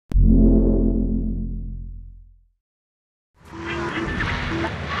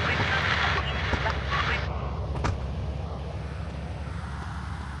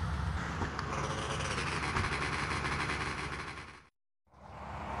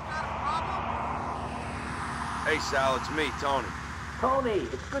Hey, Sal, it's me, Tony. Tony,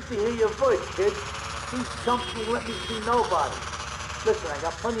 it's good to hear your voice, kid. These chumps won't let me see nobody. Listen, I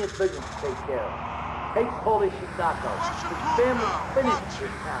got plenty of business to take care of. Take Paulie Shindaco. His family's finished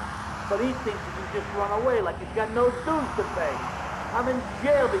this town. But he thinks he can just run away like he's got no dues to pay. I'm in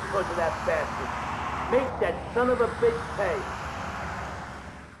jail because of that bastard. Make that son of a bitch pay.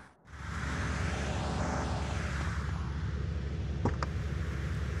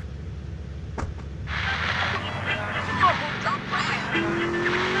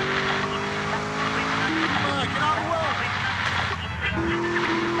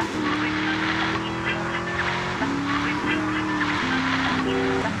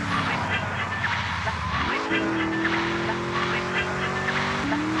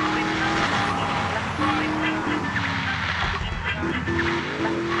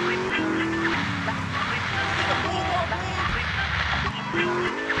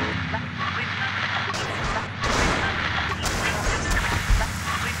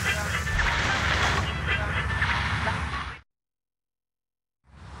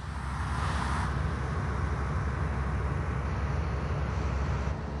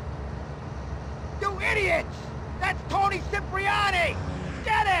 Idiots! That's Tony Cipriani!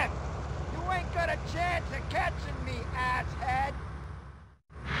 Get him! You ain't got a chance of catching me, asshead!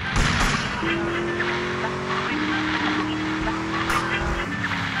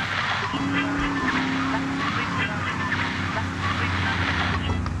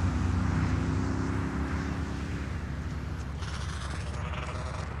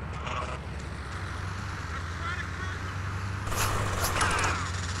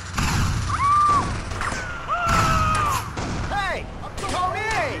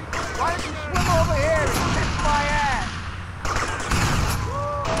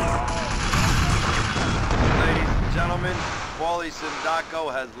 Paulie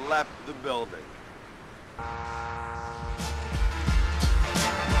Shindaco has left the building.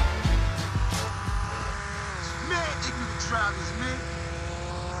 Man, ignorant drivers, man.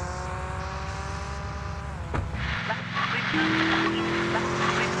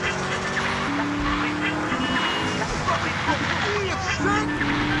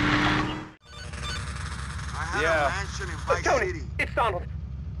 Yeah. Tony, it's Donald.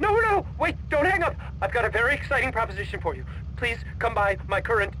 No, wait, don't hang up. I've got a very exciting proposition for you. Please come by my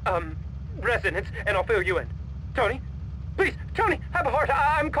current, residence, and I'll fill you in. Tony? Please, Tony, have a heart.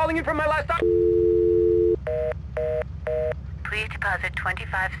 I'm calling in from my last... Please deposit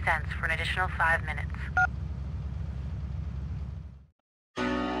 25 cents for an additional 5 minutes.